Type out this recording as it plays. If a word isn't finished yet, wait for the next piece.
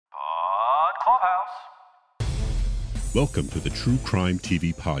Clubhouse. Welcome to the True Crime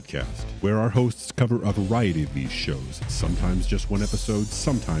TV podcast, where our hosts cover a variety of these shows, sometimes just one episode,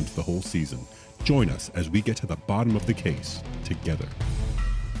 sometimes the whole season. Join us as we get to the bottom of the case together.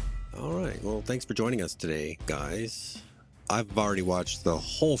 All right. Well, thanks for joining us today, guys. I've already watched the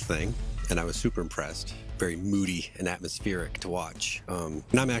whole thing, and I was super impressed. Very moody and atmospheric to watch. And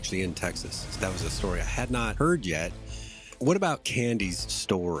I'm actually in Texas, so that was a story I had not heard yet. What about Candy's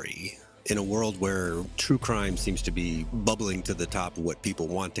story? In a world where true crime seems to be bubbling to the top of what people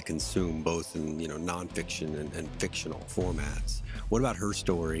want to consume, both in nonfiction and fictional formats. What about her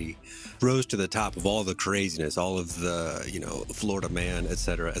story rose to the top of all the craziness, all of the Florida Man, et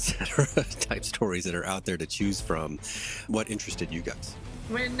cetera, type stories that are out there to choose from? What interested you guys?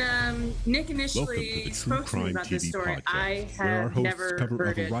 When Nick initially spoke to me about this story, I had never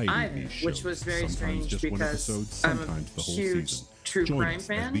heard it either, which was very strange because I'm a huge true crime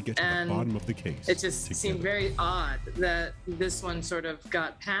fan, and it just seemed very odd that this one sort of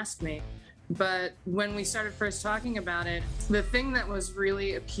got past me. But when we started first talking about it, the thing that was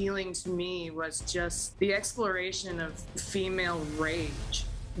really appealing to me was just the exploration of female rage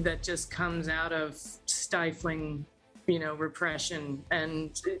that just comes out of stifling repression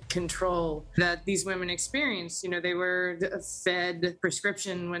and control that these women experience. They were fed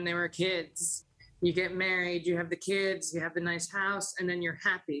prescription when they were kids. You get married, you have the kids, you have the nice house, and then you're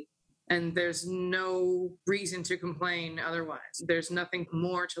happy. And there's no reason to complain otherwise. There's nothing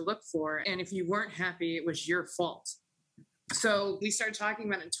more to look for. And if you weren't happy, it was your fault. So we started talking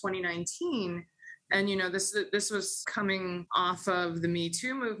about it in 2019. And, this was coming off of the Me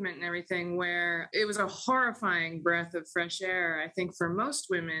Too movement and everything, where it was a horrifying breath of fresh air, I think, for most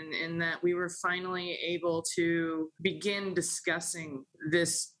women, in that we were finally able to begin discussing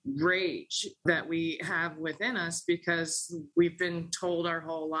this rage that we have within us, because we've been told our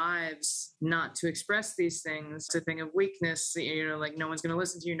whole lives not to express these things. It's a thing of weakness, like no one's going to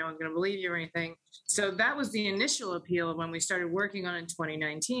listen to you, no one's going to believe you or anything. So that was the initial appeal when we started working on it in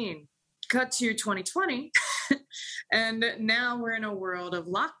 2019. Cut to 2020, and now we're in a world of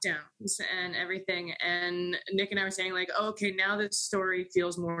lockdowns and everything. And Nick and I were saying, okay, now this story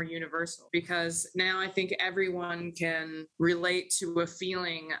feels more universal, because now I think everyone can relate to a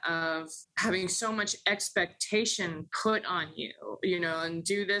feeling of having so much expectation put on you, and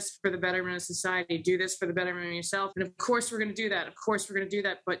do this for the betterment of society, do this for the betterment of yourself. And of course we're going to do that. Of course we're going to do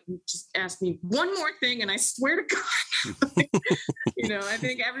that. But just ask me one more thing, and I swear to God, I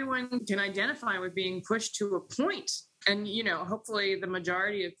think everyone can identify with being pushed to a point, and hopefully the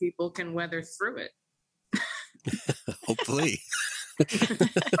majority of people can weather through it. Hopefully.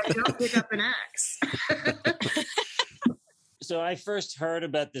 Don't pick up an axe. So I first heard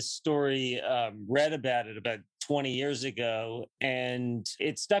about this story, read about it about 20 years ago, and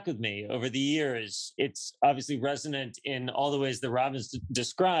it stuck with me over the years. It's obviously resonant in all the ways that Robin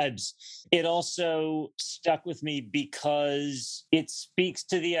describes. It also stuck with me because it speaks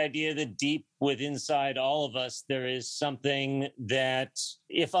to the idea that deep within inside all of us, there is something that,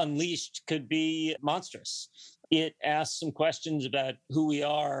 if unleashed, could be monstrous. It asks some questions about who we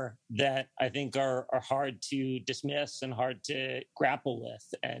are that I think are hard to dismiss and hard to grapple with.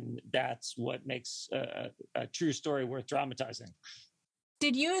 And that's what makes a true story worth dramatizing.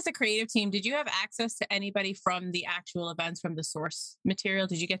 Did you, as a creative team, did you have access to anybody from the actual events, from the source material?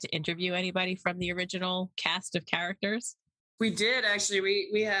 Did you get to interview anybody from the original cast of characters? We did, actually.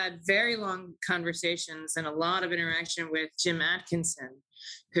 We had very long conversations and a lot of interaction with Jim Atkinson,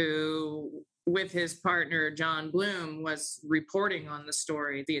 who, with his partner, John Bloom, was reporting on the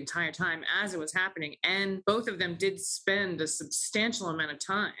story the entire time as it was happening. And both of them did spend a substantial amount of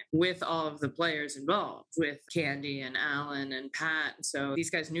time with all of the players involved, with Candy and Alan and Pat. So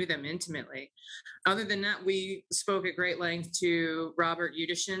these guys knew them intimately. Other than that, we spoke at great length to Robert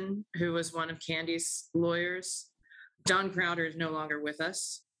Yudishin, who was one of Candy's lawyers. Don Crowder is no longer with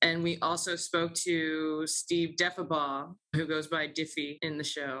us. And we also spoke to Steve Deffabaugh, who goes by Diffie in the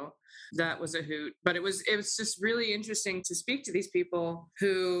show. That was a hoot. But it was just really interesting to speak to these people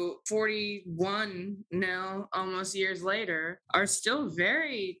who, 41 now, almost years later, are still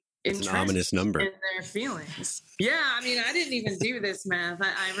very It's an ominous number. In their feelings. Yeah, I mean, I didn't even do this math.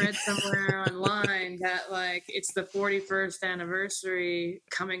 I read somewhere online that, like, it's the 41st anniversary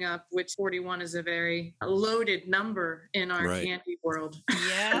coming up, which 41 is a very loaded number in our candy world.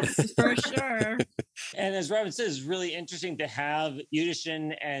 Yes, for sure. And as Robin says, it's really interesting to have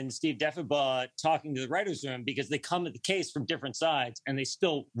Yudishin and Steve Deffabaugh talking to the writer's room, because they come at the case from different sides and they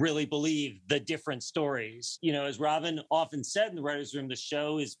still really believe the different stories. You know, as Robin often said in the writer's room, the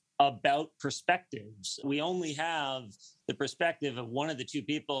show is about perspectives. We only have the perspective of one of the two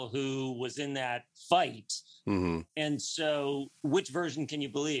people who was in that fight. Mm-hmm. And so which version can you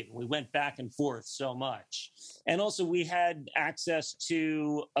believe? We went back and forth so much. And also we had access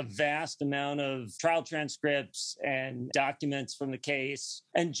to a vast amount of trial transcripts and documents from the case.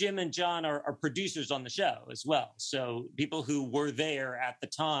 And Jim and John are producers on the show as well. So people who were there at the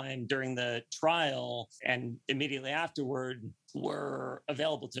time during the trial and immediately afterward were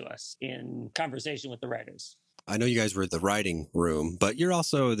available to us in conversation with the writers. I know you guys were at the writing room, but you're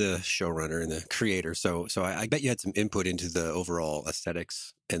also the showrunner and the creator. So I bet you had some input into the overall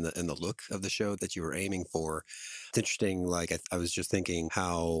aesthetics and the look of the show that you were aiming for. It's interesting. Like I was just thinking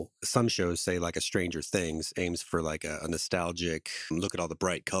how some shows, say like a Stranger Things, aims for like a nostalgic look at all the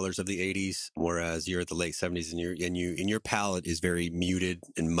bright colors of the 80s, whereas you're at the late 70s and your palette is very muted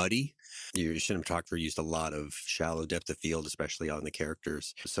and muddy. Your cinematographer used a lot of shallow depth of field, especially on the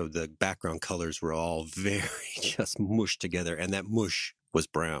characters. So the background colors were all very just mushed together, and that mush was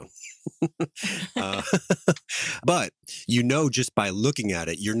brown. But just by looking at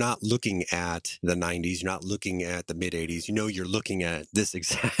it, you're not looking at the 90s, you're not looking at the mid 80s, you're looking at this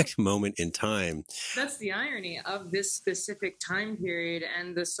exact moment in time. That's the irony of this specific time period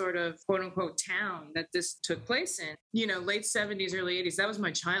and the sort of quote unquote town that this took place in. Late 70s, early 80s, that was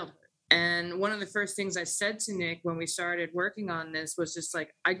my childhood. And one of the first things I said to Nick when we started working on this was just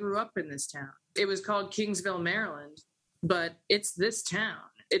like, I grew up in this town. It was called Kingsville, Maryland, but it's this town.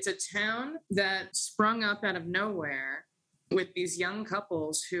 It's a town that sprung up out of nowhere with these young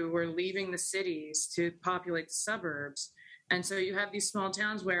couples who were leaving the cities to populate the suburbs. And so you have these small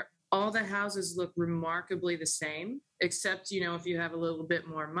towns where all the houses look remarkably the same, except, if you have a little bit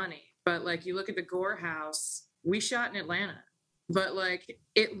more money. But like you look at the Gore house, we shot in Atlanta. But like,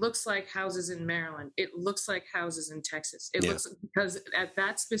 it looks like houses in Maryland. It looks like houses in Texas. It looks, because at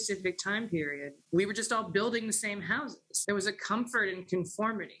that specific time period, we were just all building the same houses. There was a comfort in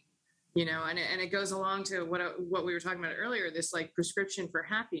conformity, and it goes along to what we were talking about earlier, this like prescription for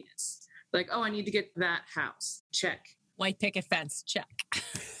happiness. Like, oh, I need to get that house. Check. White picket fence. Check.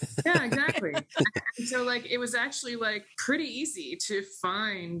 Yeah, exactly. And so like, it was actually like pretty easy to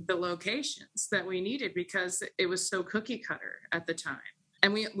find the locations that we needed because it was so cookie cutter at the time.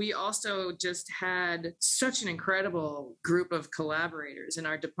 And we also just had such an incredible group of collaborators and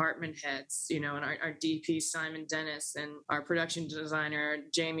our department heads, and our DP, Simon Dennis, and our production designer,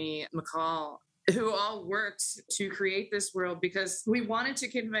 Jamie McCall, who all worked to create this world because we wanted to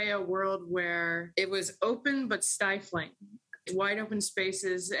convey a world where it was open but stifling. Wide open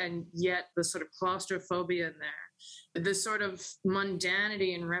spaces, and yet the sort of claustrophobia in there, the sort of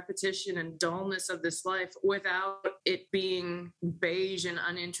mundanity and repetition and dullness of this life without it being beige and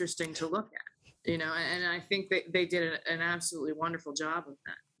uninteresting to look at, and I think they did an absolutely wonderful job of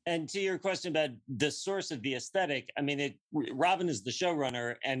that. And to your question about the source of the aesthetic, I mean, Robin is the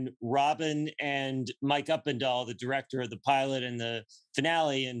showrunner, and Robin and Mike Uppendahl, the director of the pilot and the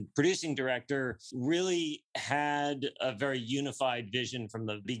finale and producing director, really had a very unified vision from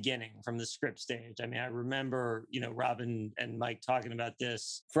the beginning, from the script stage. I mean, I remember, Robin and Mike talking about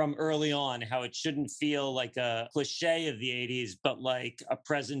this from early on, how it shouldn't feel like a cliche of the 80s, but like a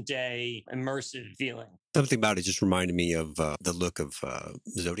present day immersive feeling. Something about it just reminded me of the look of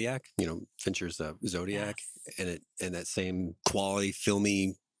Zodiac, Fincher's Zodiac, yes. and that same quality,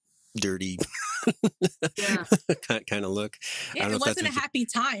 filmy, dirty kind of look. Yeah, it wasn't a happy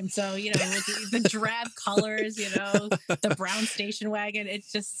time. So, with the drab colors, the brown station wagon,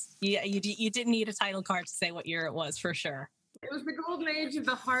 it's just, you didn't need a title card to say what year it was for sure. It was the golden age of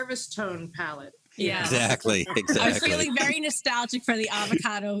the Harvest Tone palette. Yeah, exactly. I was feeling very nostalgic for the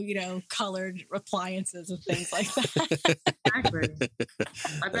avocado, colored appliances and things like that. Exactly.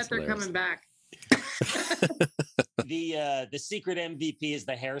 I bet they're coming back. The secret MVP is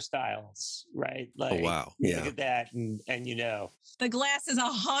the hairstyles, right? Like, oh wow, yeah. Look at that, and the glasses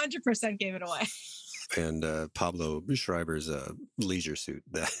 100% gave it away. And Pablo Schreiber's leisure suit.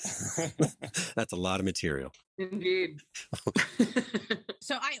 That's a lot of material. Indeed.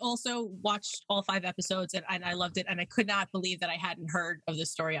 So I also watched all 5 episodes and I loved it. And I could not believe that I hadn't heard of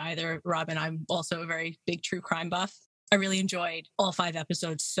this story either. Robin, I'm also a very big true crime buff. I really enjoyed all 5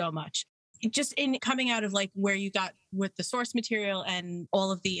 episodes so much. Just in coming out of like where you got with the source material and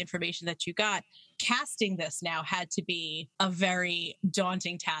all of the information that you got, casting this now had to be a very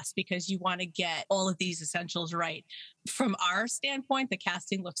daunting task because you want to get all of these essentials right. From our standpoint, the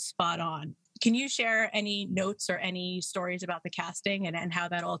casting looks spot on. Can you share any notes or any stories about the casting and how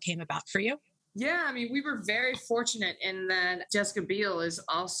that all came about for you? Yeah, I mean, we were very fortunate in that Jessica Biel is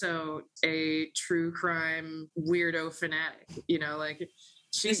also a true crime weirdo fanatic.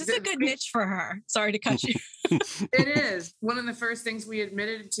 This is a good niche for her. Sorry to cut you. It is. One of the first things we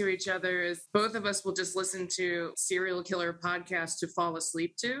admitted to each other is both of us will just listen to serial killer podcasts to fall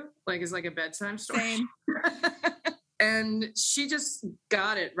asleep to, like it's like a bedtime story. Same. And she just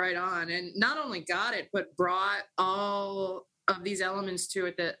got it right on. And not only got it, but brought all of these elements to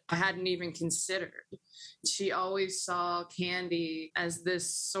it that I hadn't even considered. She always saw Candy as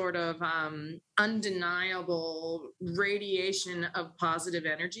this sort of undeniable radiation of positive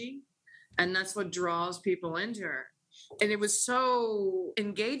energy. And that's what draws people into her. And it was so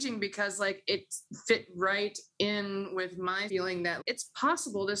engaging because like it fit right in with my feeling that it's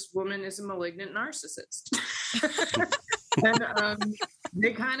possible this woman is a malignant narcissist. And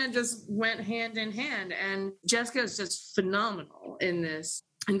they kind of just went hand in hand. And Jessica is just phenomenal in this.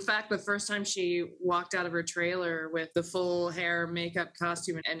 In fact, the first time she walked out of her trailer with the full hair, makeup,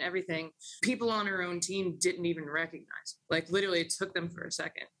 costume, and everything, people on her own team didn't even recognize. Like literally, it took them for a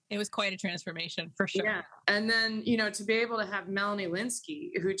second. It was quite a transformation, for sure. Yeah. And then, to be able to have Melanie Linsky,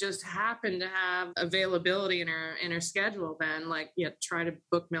 who just happened to have availability in her schedule then, like, try to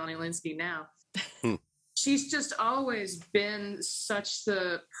book Melanie Linsky now. She's just always been such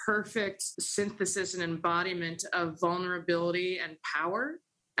the perfect synthesis and embodiment of vulnerability and power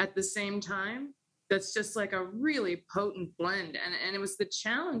at the same time. That's just like a really potent blend. And it was the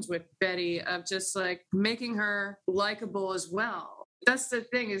challenge with Betty of just like making her likable as well. That's the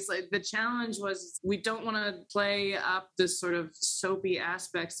thing is like the challenge was we don't want to play up the sort of soapy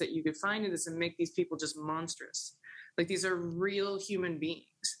aspects that you could find in this and make these people just monstrous. Like these are real human beings,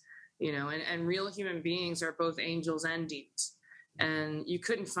 and real human beings are both angels and demons. And you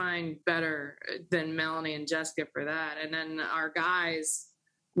couldn't find better than Melanie and Jessica for that. And then our guys,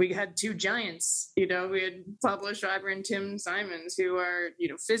 we had two giants, we had Pablo Schreiber and Tim Simons, who are,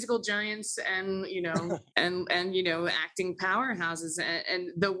 physical giants and, and acting powerhouses. And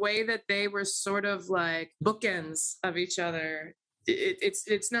the way that they were sort of like bookends of each other,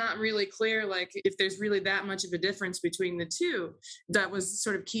 it's not really clear, like if there's really that much of a difference between the two. That was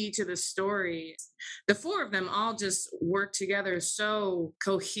sort of key to the story. The four of them all just worked together so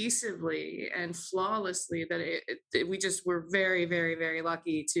cohesively and flawlessly that we just were very, very, very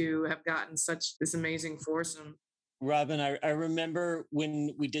lucky to have gotten such this amazing foursome. Robin, I remember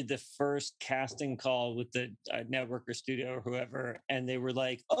when we did the first casting call with the network or studio or whoever, and they were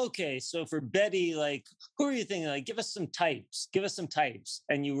like, okay, so for Betty, like, who are you thinking? Like, give us some types.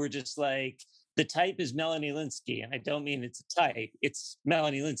 And you were just like, the type is Melanie Linsky. And I don't mean it's a type. It's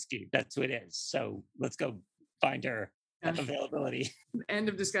Melanie Linsky. That's who it is. So let's go find her availability. End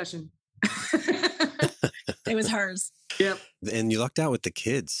of discussion. It was hers. Yep. And you lucked out with the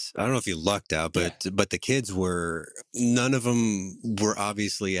kids. I don't know if you lucked out, but the kids none of them were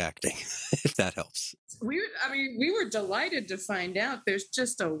obviously acting, if that helps. We were delighted to find out there's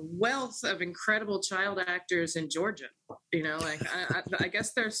just a wealth of incredible child actors in Georgia. I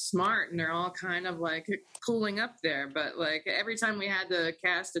guess they're smart and they're all kind of like pulling up there. But like every time we had to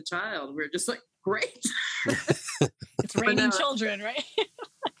cast a child, we were just like, great. It's raining children, right?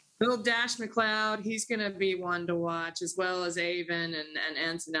 Little Dash McLeod, he's going to be one to watch, as well as Avon and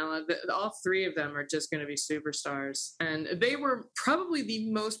Antonella. All three of them are just going to be superstars. And they were probably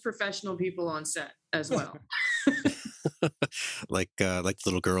the most professional people on set as well. like the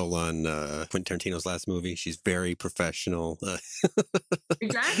little girl on Quentin Tarantino's last movie. She's very professional.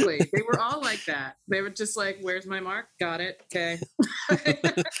 Exactly. They were all like that. They were just like, where's my mark? Got it. Okay.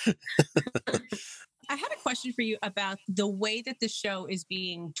 I had a question for you about the way that the show is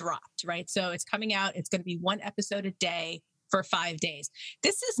being dropped, right? So it's coming out, it's going to be one episode a day for 5 days.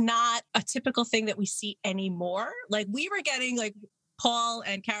 This is not a typical thing that we see anymore. Like we were getting like Paul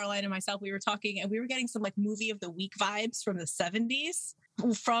and Caroline and myself, we were talking and we were getting some like movie of the week vibes from the 70s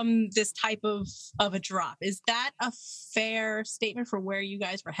from this type of a drop. Is that a fair statement for where you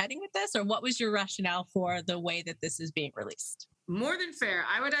guys were heading with this? Or what was your rationale for the way that this is being released? More than fair.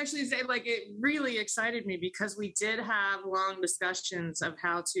 I would actually say like it really excited me because we did have long discussions of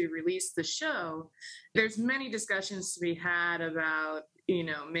how to release the show. There's many discussions to be had about,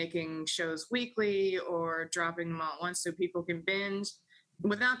 making shows weekly or dropping them all at once so people can binge.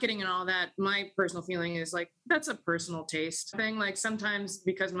 Without getting in all that, my personal feeling is like, that's a personal taste thing. Like sometimes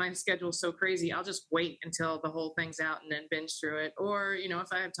because my schedule's so crazy, I'll just wait until the whole thing's out and then binge through it. Or, if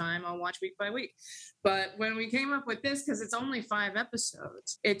I have time, I'll watch week by week. But when we came up with this, because it's only 5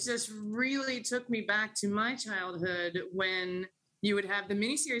 episodes, it just really took me back to my childhood when you would have the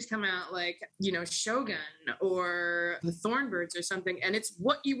miniseries come out like, Shogun or The Thornbirds or something. And it's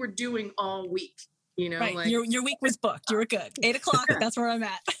what you were doing all week. Right. Like, your week was booked. You were good. 8:00. That's where I'm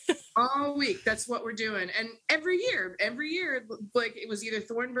at. All week. That's what we're doing. And every year, like it was either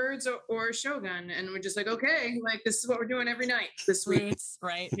Thornbirds or Shogun. And we're just like, okay, like this is what we're doing every night this week. Roots,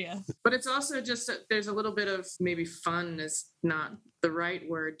 right? Yeah. But it's also just, there's a little bit of maybe fun is not the right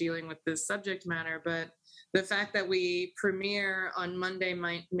word dealing with this subject matter. But the fact that we premiere on Monday,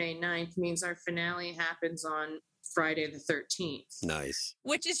 May 9th means our finale happens on Friday the 13th. Nice.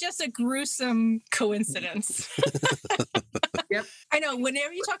 Which is just a gruesome coincidence. Yep. I know.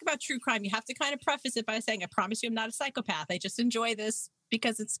 Whenever you talk about true crime, you have to kind of preface it by saying, I promise you I'm not a psychopath. I just enjoy this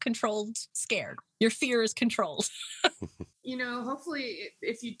because it's controlled, scared. Your fear is controlled. Hopefully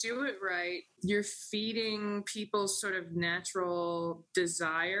if you do it right, you're feeding people's sort of natural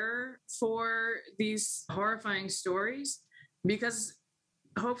desire for these horrifying stories, because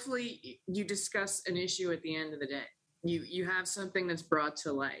hopefully you discuss an issue at the end of the day. You have something that's brought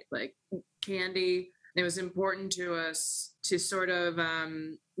to light, like Candy. It was important to us to sort of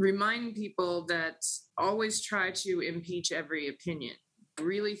remind people that always try to impeach every opinion.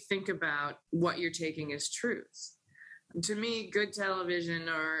 Really think about what you're taking as truth. To me, good television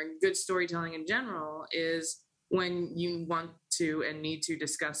or good storytelling in general is when you want to and need to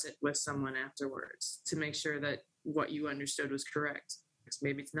discuss it with someone afterwards to make sure that what you understood was correct, because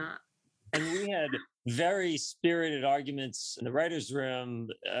maybe it's not. And we had very spirited arguments in the writers' room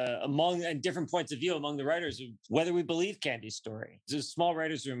among and different points of view among the writers, whether we believe Candy's story. It was a small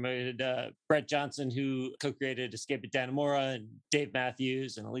writers' room. We had Brett Johnson, who co-created Escape at Dannemora, and Dave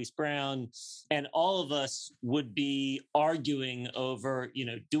Matthews and Elise Brown. And all of us would be arguing over,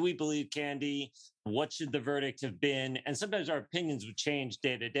 do we believe Candy? What should the verdict have been? And sometimes our opinions would change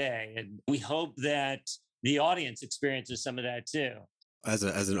day to day. And we hope that the audience experiences some of that too. As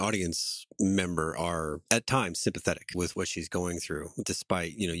an audience member, are at times sympathetic with what she's going through,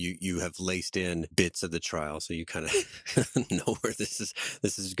 despite you have laced in bits of the trial, so you kind of know where this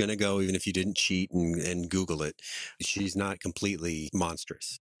is going to go, even if you didn't cheat and Google it. She's not completely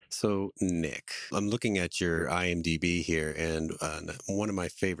monstrous. So, Nick, I'm looking at your IMDb here, and one of my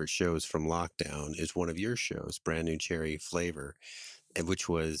favorite shows from lockdown is one of your shows, Brand New Cherry Flavor, which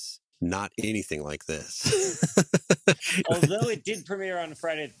was not anything like this. Although it did premiere on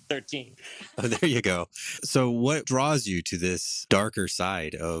Friday the 13th. Oh, there you go. So what draws you to this darker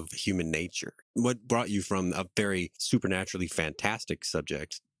side of human nature? What brought you from a very supernaturally fantastic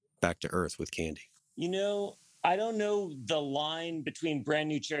subject back to earth with Candy? I don't know the line between Brand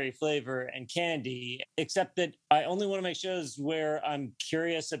New Cherry Flavor and Candy, except that I only want to make shows where I'm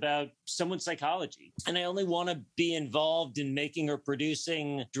curious about someone's psychology. And I only want to be involved in making or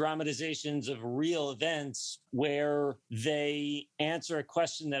producing dramatizations of real events where they answer a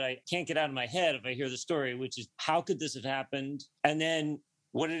question that I can't get out of my head if I hear the story, which is, how could this have happened? And then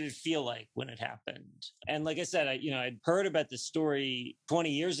what did it feel like when it happened? And like I said, I'd heard about this story 20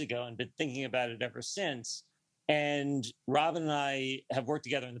 years ago and been thinking about it ever since. And Robin and I have worked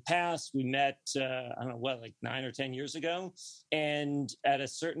together in the past. We met, like 9 or 10 years ago. And at a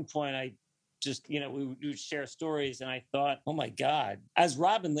certain point, I just, we would share stories. And I thought, oh my God, as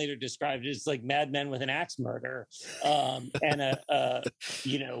Robin later described it, it's like Mad Men with an axe murder. I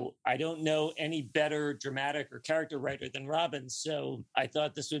don't know any better dramatic or character writer than Robin. So I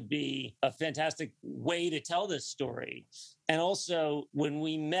thought this would be a fantastic way to tell this story. And also, when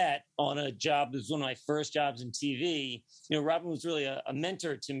we met on a job, it was one of my first jobs in TV, Robin was really a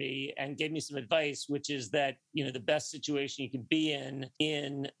mentor to me and gave me some advice, which is that, the best situation you can be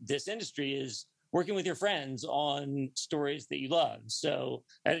in this industry is working with your friends on stories that you love. So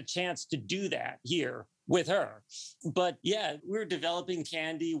I had a chance to do that here with her. But yeah, we were developing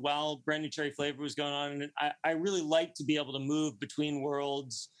Candy while Brand New Cherry Flavor was going on. And I really like to be able to move between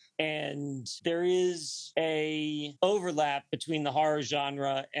worlds. And there is a overlap between the horror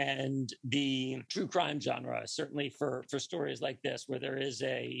genre and the true crime genre, certainly for stories like this, where there is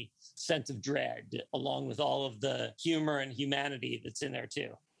a sense of dread, along with all of the humor and humanity that's in there too.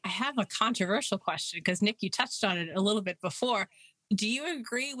 I have a controversial question because, Nick, you touched on it a little bit before. Do you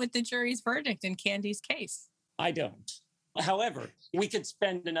agree with the jury's verdict in Candy's case? I don't. However, we could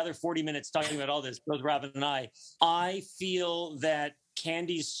spend another 40 minutes talking about all this, both Robin and I. I feel that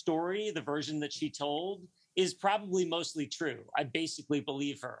Candy's story, the version that she told, is probably mostly true. I basically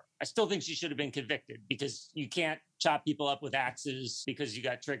believe her. I still think she should have been convicted, because you can't chop people up with axes because you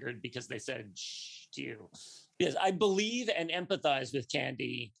got triggered because they said shh to you. Because I believe and empathize with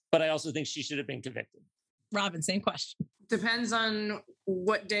Candy, but I also think she should have been convicted. Robin, same question. Depends on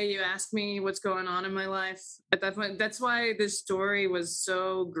what day you ask me what's going on in my life at that point. That's why this story was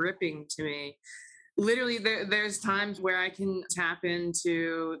so gripping to me. Literally, there's times where I can tap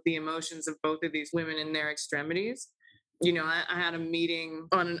into the emotions of both of these women in their extremities. I had a meeting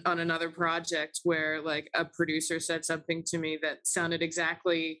on another project where like a producer said something to me that sounded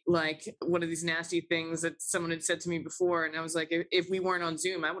exactly like one of these nasty things that someone had said to me before. And I was like, if we weren't on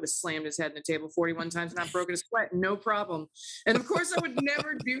Zoom, I would have slammed his head in the table 41 times and not broken a sweat. No problem. And of course I would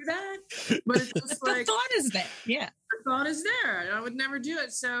never do that, but it's just like, the thought is there. Yeah. The thought is there, and I would never do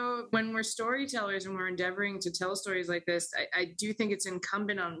it. So when we're storytellers and we're endeavoring to tell stories like this, I do think it's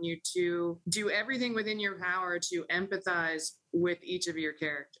incumbent on you to do everything within your power to empathize with each of your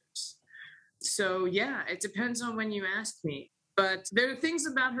characters. So yeah, it depends on when you ask me. But there are things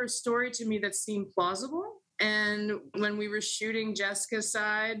about her story to me that seem plausible. And when we were shooting Jessica's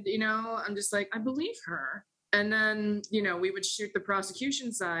side, I'm just like, I believe her. And then, we would shoot the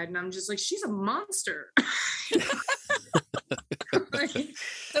prosecution side, and I'm just like, she's a monster.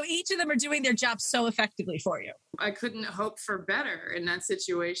 So each of them are doing their job so effectively for you. I couldn't hope for better in that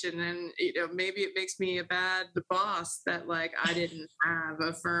situation. And, maybe it makes me a bad boss that like I didn't have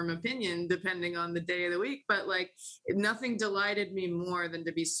a firm opinion depending on the day of the week. But like nothing delighted me more than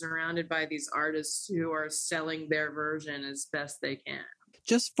to be surrounded by these artists who are selling their version as best they can.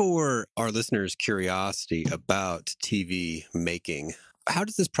 Just for our listeners' curiosity about TV making, how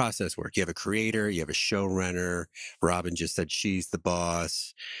does this process work? You have a creator, you have a showrunner. Robin just said she's the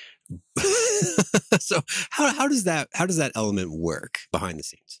boss. So how does that element work behind the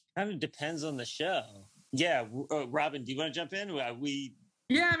scenes? Kind of depends on the show. Yeah, Robin, do you want to jump in?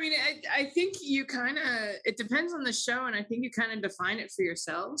 Yeah, I mean, I think it depends on the show, and I think you kind of define it for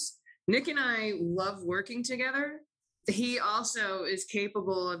yourselves. Nick and I love working together. He also is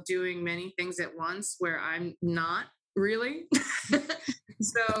capable of doing many things at once where I'm not really.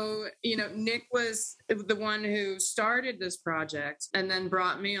 So, Nick was the one who started this project and then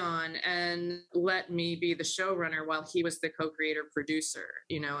brought me on and let me be the showrunner while he was the co-creator producer,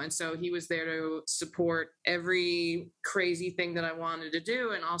 and so he was there to support every crazy thing that I wanted to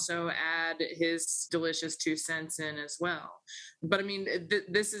do and also add his delicious 2 cents in as well. But I mean,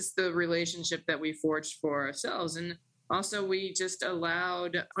 this is the relationship that we forged for ourselves. And also, we just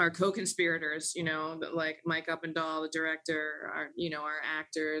allowed our co-conspirators, like Mike Uppendahl, the director, our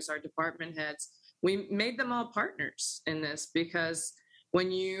actors, our department heads, we made them all partners in this, because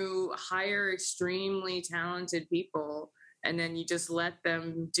when you hire extremely talented people and then you just let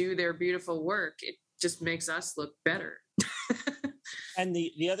them do their beautiful work, it just makes us look better. And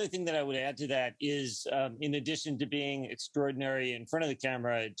the other thing that I would add to that is, in addition to being extraordinary in front of the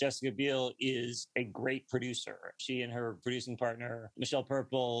camera, Jessica Biel is a great producer. She and her producing partner, Michelle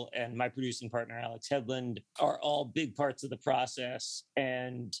Purple, and my producing partner, Alex Headland, are all big parts of the process.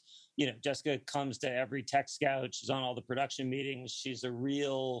 And, Jessica comes to every tech scout. She's on all the production meetings. She's a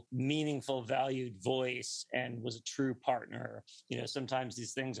real meaningful, valued voice and was a true partner. Sometimes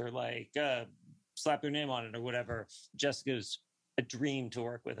these things are like, slap their name on it or whatever. Jessica's a dream to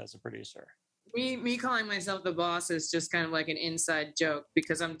work with as a producer. Me calling myself the boss is just kind of like an inside joke,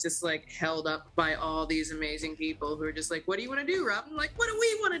 because I'm just like held up by all these amazing people who are just like, what do you want to do, Rob? I'm like, what do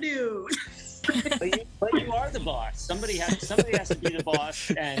we want to do? But you are the boss. Somebody has to be the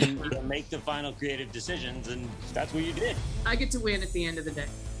boss and make the final creative decisions, and that's what you did. I get to win at the end of the day.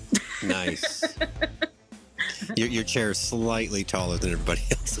 Nice. Your chair is slightly taller than everybody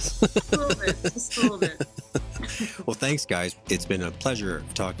else's. Just a little bit. Well, thanks, guys. It's been a pleasure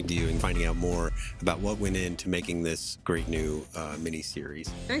talking to you and finding out more about what went into making this great new miniseries.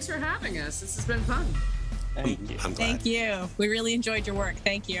 Thanks for having us. This has been fun. Thank you. I'm glad. Thank you. We really enjoyed your work.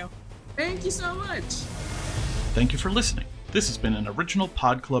 Thank you. Thank you so much. Thank you for listening. This has been an original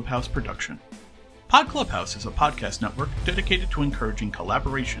Pod Clubhouse production. Pod Clubhouse is a podcast network dedicated to encouraging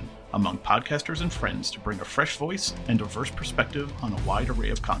collaboration among podcasters and friends to bring a fresh voice and diverse perspective on a wide array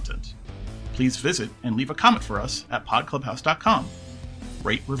of content. Please visit and leave a comment for us at podclubhouse.com.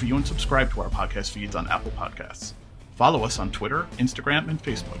 Rate, review, and subscribe to our podcast feeds on Apple Podcasts. Follow us on Twitter, Instagram, and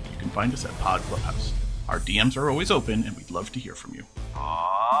Facebook. You can find us at Pod Clubhouse. Our DMs are always open, and we'd love to hear from you.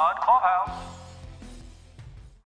 Pod Clubhouse.